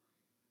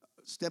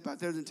 Step out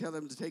there and tell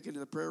them to take it to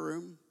the prayer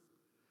room.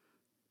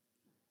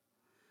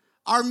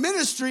 Our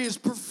ministry is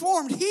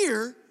performed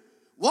here.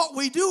 What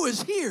we do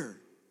is here.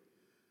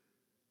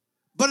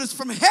 But it's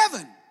from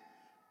heaven.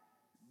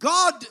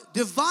 God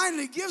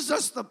divinely gives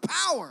us the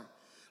power.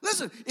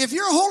 Listen, if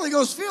you're Holy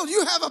Ghost filled,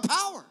 you have a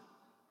power.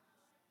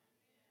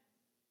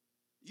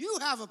 You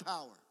have a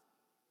power.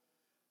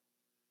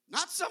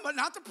 Not somebody,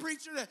 not the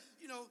preacher that,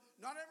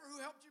 not ever who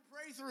helped you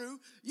pray through.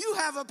 You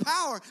have a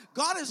power.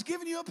 God has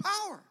given you a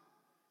power.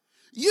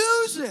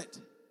 Use it.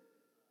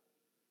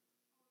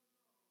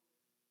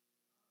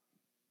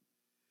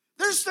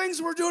 There's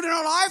things we're doing in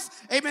our life,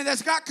 amen,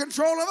 that's got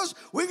control of us.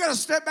 We've got to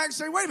step back and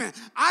say, wait a minute,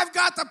 I've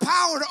got the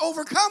power to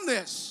overcome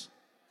this.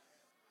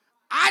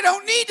 I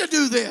don't need to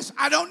do this.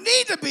 I don't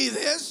need to be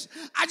this.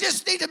 I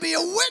just need to be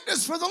a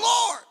witness for the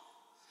Lord.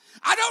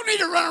 I don't need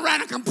to run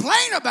around and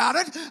complain about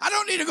it. I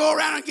don't need to go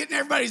around and get in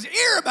everybody's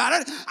ear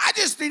about it. I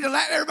just need to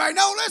let everybody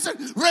know, listen,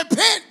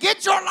 repent,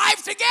 get your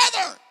life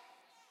together.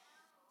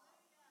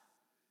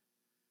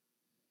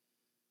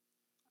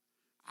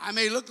 I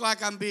may look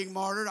like I'm being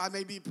martyred. I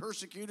may be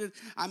persecuted.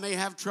 I may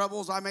have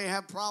troubles. I may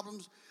have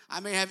problems. I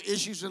may have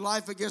issues in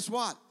life, but guess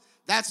what?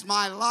 That's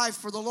my life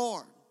for the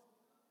Lord.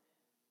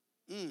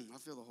 I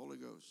feel the Holy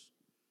Ghost.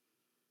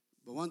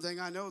 But one thing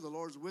I know, the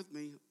Lord's with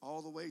me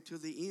all the way to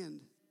the end.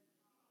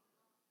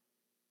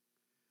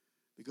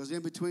 Because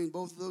in between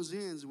both of those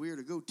ends, we are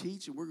to go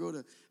teach and we're going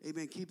to,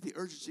 amen, keep the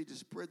urgency to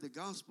spread the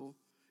gospel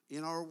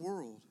in our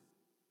world.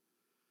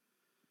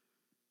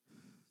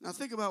 Now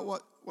think about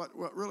what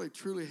really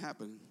truly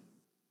happened.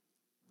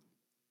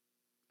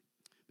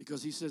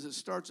 Because he says it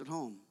starts at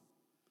home.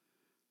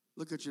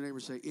 Look at your neighbor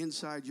and say,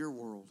 inside your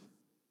world.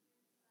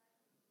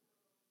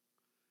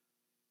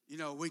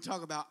 We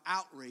talk about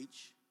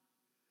outreach,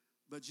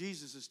 but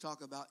Jesus is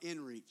talking about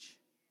in-reach.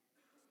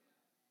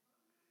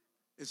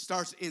 It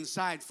starts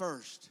inside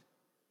first.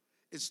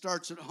 It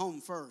starts at home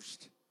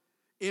first.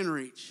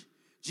 In-reach.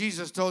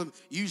 Jesus told him,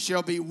 you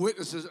shall be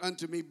witnesses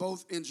unto me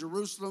both in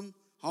Jerusalem,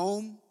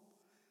 home,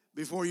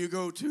 before you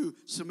go to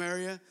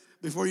Samaria,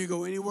 before you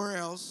go anywhere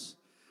else,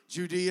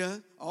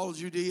 Judea, all of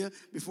Judea,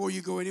 before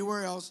you go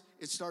anywhere else,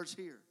 it starts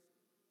here.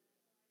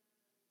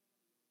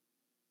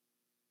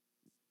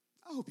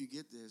 I hope you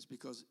get this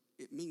because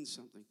it means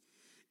something.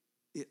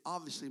 It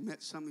obviously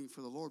meant something for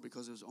the Lord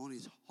because it was on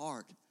his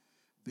heart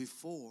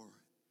before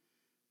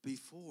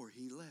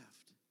he left.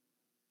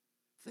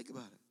 Think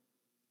about it.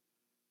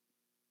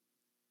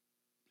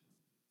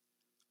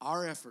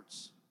 Our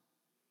efforts,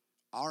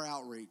 our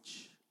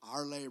outreach,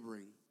 our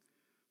laboring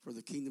for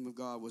the kingdom of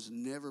God was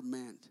never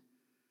meant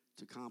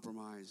to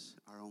compromise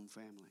our own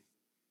family.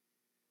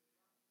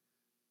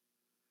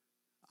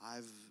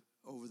 I've,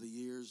 over the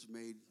years,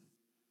 made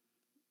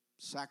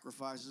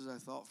sacrifices, I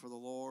thought, for the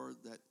Lord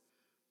that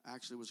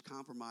actually was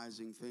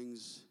compromising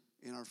things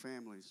in our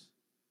families.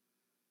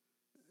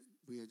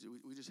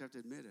 We just have to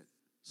admit it.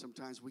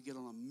 Sometimes we get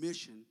on a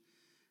mission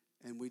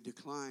and we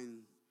decline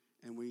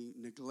and we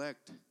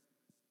neglect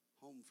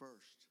home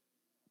first.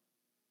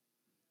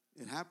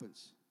 It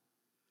happens.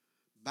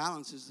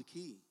 Balance is the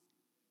key.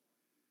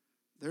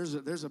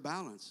 There's a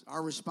balance.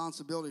 Our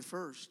responsibility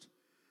first.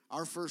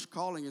 Our first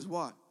calling is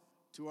what?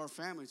 To our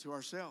family, to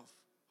ourselves.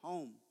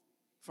 Home.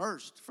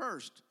 First.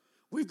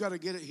 We've got to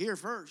get it here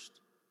first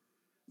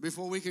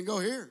before we can go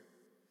here.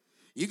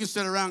 You can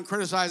sit around and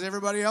criticize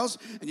everybody else,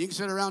 and you can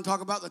sit around and talk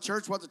about the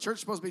church, what the church is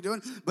supposed to be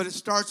doing, but it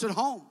starts at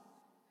home.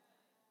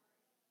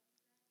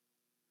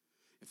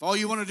 If all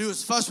you want to do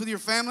is fuss with your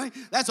family,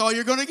 that's all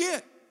you're going to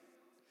get.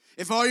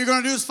 If all you're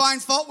going to do is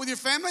find fault with your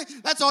family,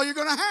 that's all you're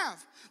going to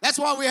have. That's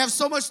why we have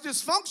so much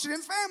dysfunction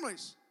in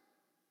families.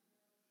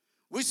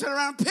 We sit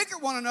around and pick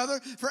at one another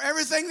for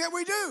everything that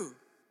we do.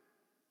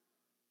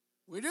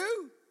 We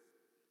do.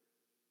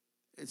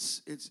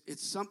 It's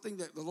something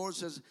that the Lord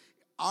says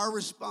our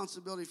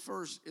responsibility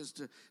first is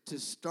to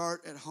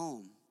start at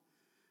home.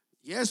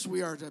 Yes,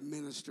 we are to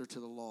minister to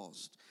the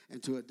lost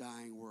and to a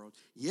dying world.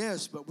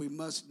 Yes, but we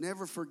must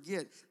never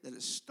forget that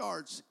it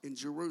starts in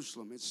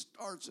Jerusalem. It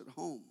starts at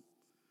home.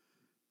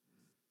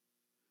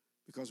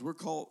 Because we're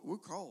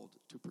called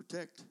to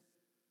protect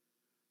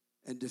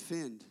and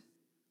defend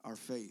our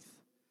faith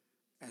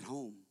at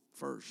home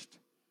first.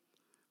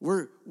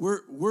 We're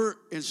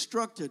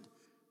instructed.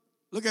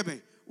 Look at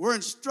me. We're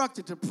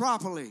instructed to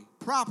properly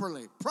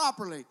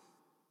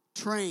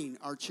train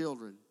our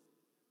children.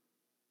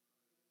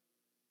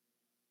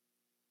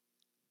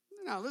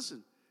 Now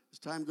listen, as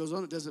time goes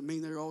on, it doesn't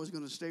mean they're always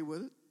going to stay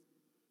with it.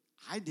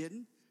 I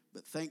didn't,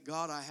 but thank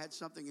God I had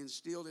something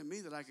instilled in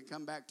me that I can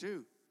come back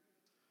to.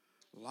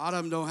 A lot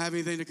of them don't have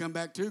anything to come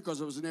back to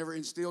because it was never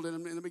instilled in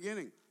them in the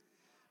beginning.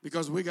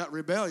 Because we got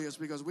rebellious,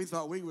 because we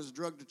thought we was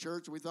drugged to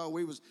church, we thought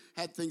we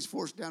had things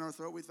forced down our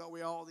throat, we thought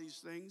we all these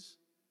things.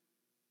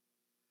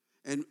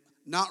 And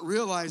not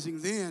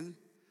realizing then,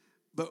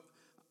 but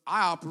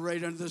I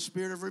operate under the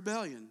spirit of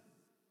rebellion.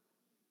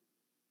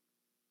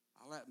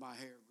 I let my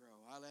hair grow.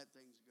 I let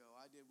things go.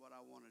 I did what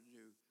I wanted to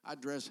do. I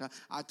dressed how,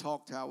 I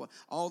talked how,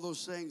 all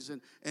those things.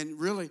 And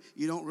really,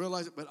 you don't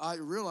realize it, but I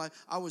realized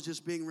I was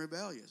just being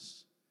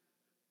rebellious.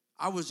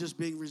 I was just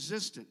being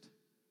resistant.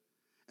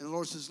 And the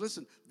Lord says,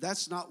 listen,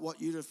 that's not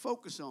what you to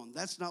focus on.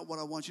 That's not what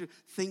I want you to,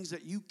 things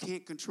that you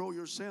can't control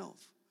yourself.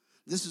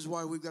 This is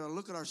why we've got to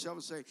look at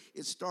ourselves and say,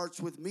 it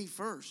starts with me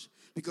first.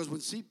 Because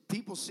when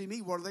people see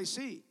me, what do they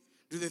see?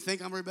 Do they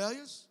think I'm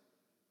rebellious?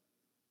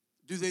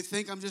 Do they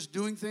think I'm just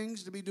doing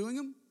things to be doing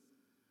them?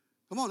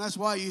 Come on, that's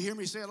why you hear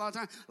me say a lot of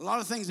times, a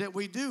lot of things that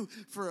we do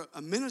for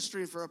a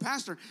ministry and for a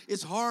pastor,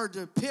 it's hard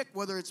to pick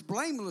whether it's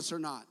blameless or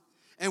not.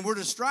 And we're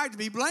to strive to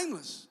be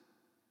blameless.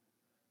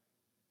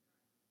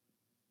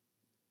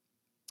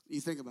 You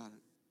think about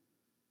it.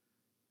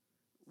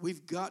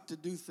 We've got to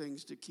do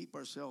things to keep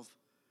ourselves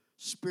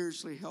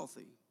spiritually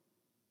healthy.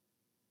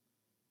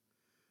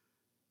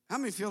 How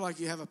many feel like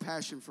you have a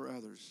passion for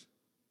others?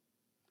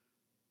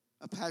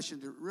 A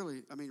passion to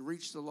really,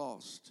 reach the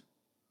lost.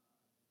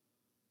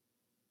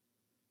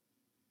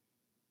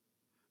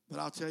 But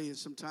I'll tell you,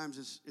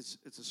 sometimes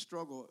it's a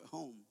struggle at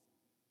home.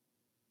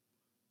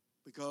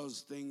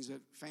 Because things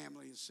that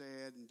family has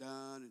said and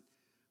done, and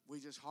we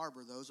just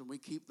harbor those, and we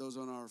keep those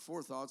on our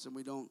forethoughts, and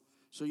we don't.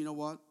 So you know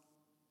what?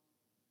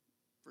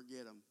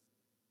 Forget them.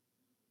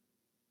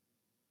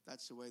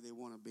 That's the way they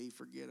want to be.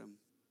 Forget them.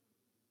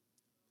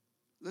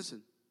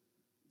 Listen,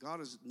 God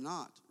has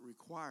not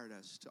required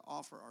us to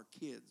offer our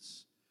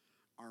kids,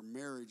 our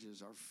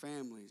marriages, our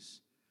families,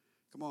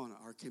 come on,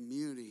 our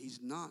community. He's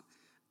not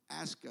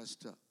asked us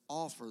to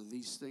offer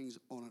these things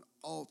on an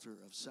altar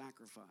of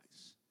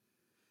sacrifice.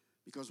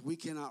 Because we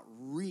cannot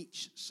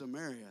reach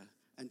Samaria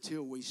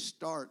until we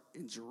start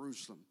in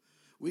Jerusalem.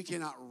 We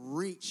cannot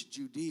reach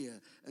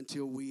Judea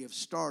until we have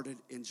started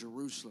in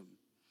Jerusalem.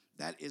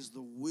 That is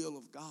the will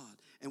of God.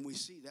 And we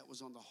see that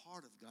was on the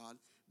heart of God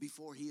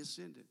before he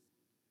ascended.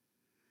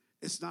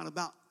 It's not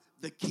about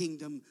the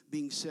kingdom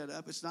being set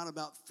up. It's not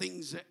about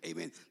things that,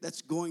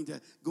 that's going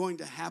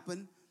to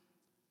happen.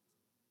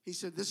 He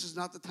said, this is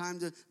not the time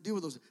to deal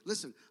with those.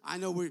 Listen, I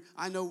know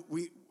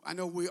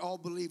we all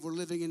believe we're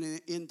living in an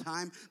end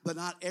time, but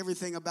not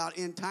everything about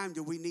end time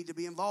do we need to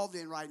be involved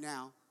in right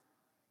now.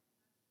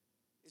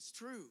 It's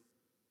true.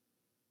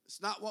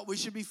 It's not what we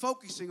should be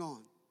focusing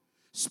on,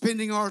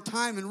 spending our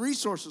time and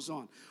resources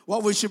on.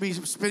 What we should be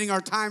spending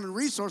our time and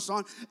resources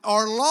on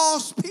are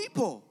lost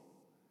people.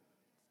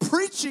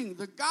 Preaching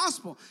the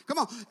gospel. Come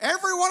on,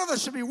 every one of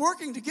us should be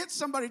working to get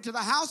somebody to the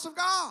house of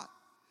God,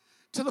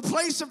 to the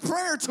place of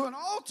prayer, to an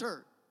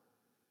altar.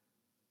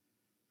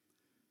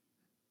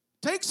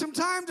 Take some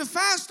time to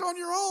fast on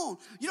your own.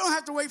 You don't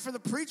have to wait for the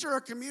preacher or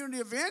a community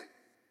event.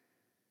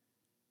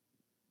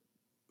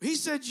 He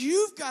said,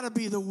 you've got to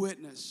be the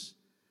witness.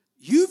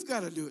 You've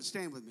got to do it.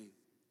 Stand with me.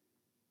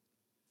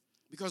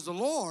 Because the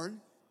Lord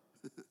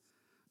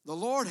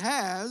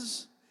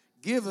has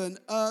given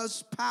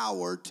us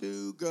power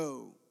to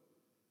go.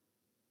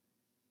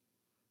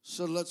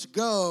 So let's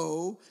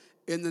go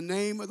in the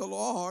name of the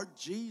Lord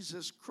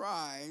Jesus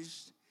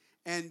Christ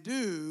and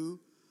do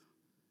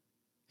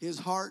his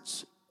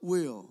heart's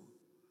will.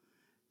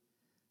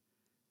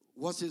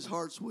 What's his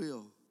heart's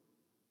will?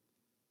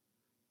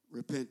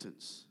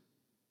 Repentance.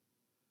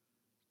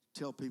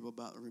 Tell people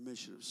about the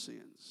remission of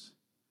sins.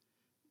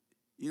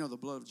 You know the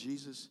blood of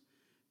Jesus?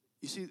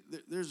 You see,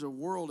 there's a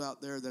world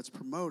out there that's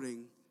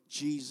promoting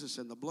Jesus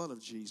and the blood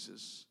of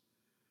Jesus,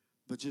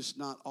 but just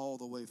not all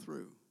the way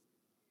through.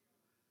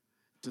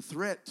 To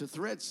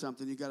thread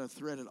something, you got to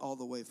thread it all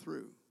the way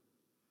through.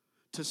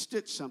 To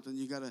stitch something,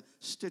 you got to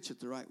stitch it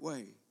the right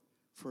way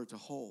for it to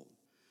hold.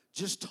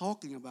 Just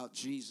talking about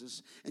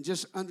Jesus and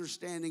just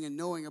understanding and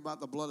knowing about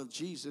the blood of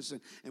Jesus,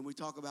 and we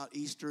talk about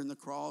Easter and the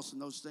cross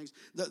and those things,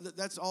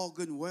 that's all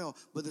good and well,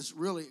 but this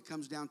really, it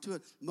comes down to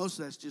it. Most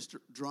of that's just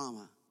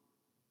drama.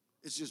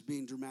 It's just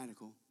being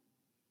dramatical.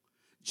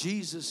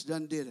 Jesus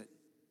done did it.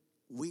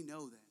 We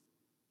know that.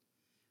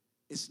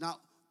 It's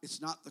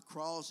not the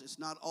cross. It's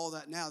not all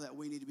that now that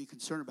we need to be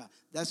concerned about.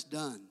 That's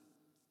done.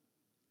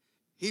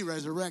 He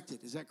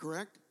resurrected. Is that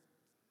correct?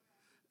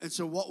 And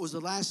so what was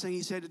the last thing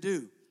he said to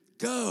do?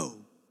 Go.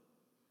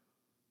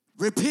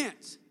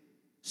 Repent.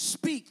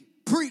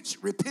 Speak. Preach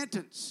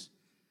repentance.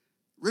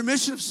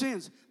 Remission of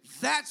sins.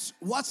 That's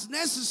what's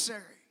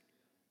necessary.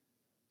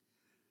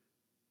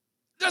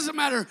 Doesn't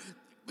matter.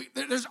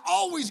 There's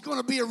always going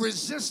to be a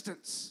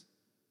resistance.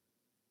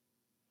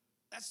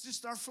 That's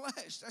just our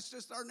flesh. That's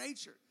just our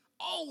nature.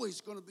 Always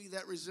going to be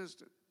that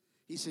resistant.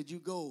 He said, you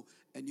go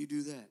and you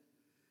do that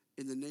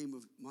in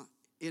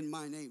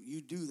my name.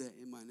 You do that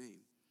in my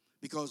name.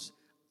 Because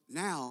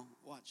now,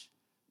 watch,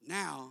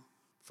 now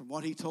from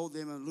what he told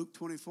them in Luke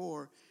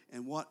 24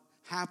 and what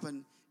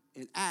happened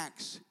in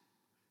Acts,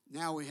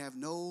 now we have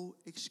no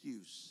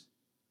excuse.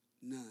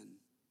 None.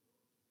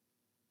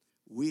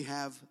 We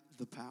have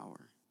the power.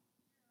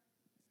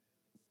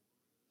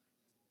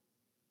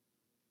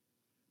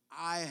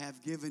 I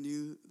have given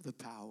you the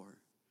power.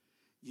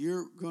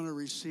 You're going to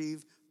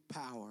receive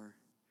power.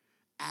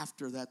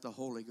 After that, the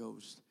Holy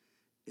Ghost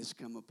is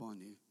come upon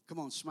you. Come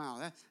on, smile.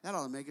 That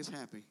ought to make us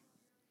happy.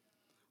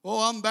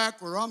 Oh, I'm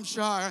backward. I'm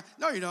shy.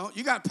 No, you don't.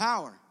 You got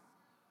power.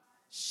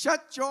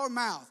 Shut your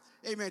mouth.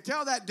 Amen.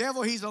 Tell that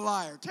devil he's a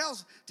liar.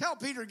 Tell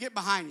Peter to get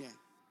behind you.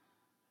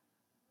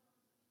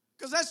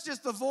 Because that's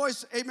just the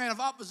voice, amen,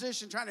 of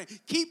opposition trying to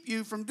keep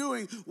you from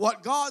doing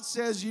what God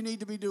says you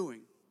need to be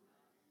doing.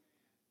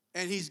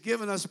 And he's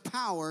given us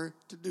power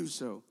to do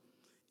so.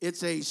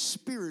 It's a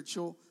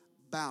spiritual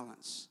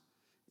balance.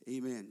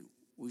 Amen.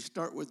 We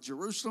start with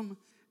Jerusalem,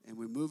 and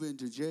we move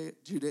into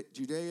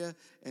Judea,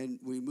 and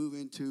we move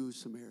into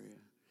Samaria.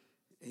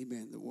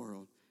 Amen, the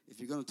world. If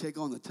you're going to take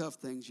on the tough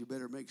things, you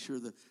better make sure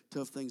the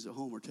tough things at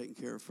home are taken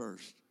care of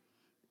first.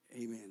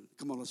 Amen.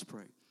 Come on, let's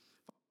pray.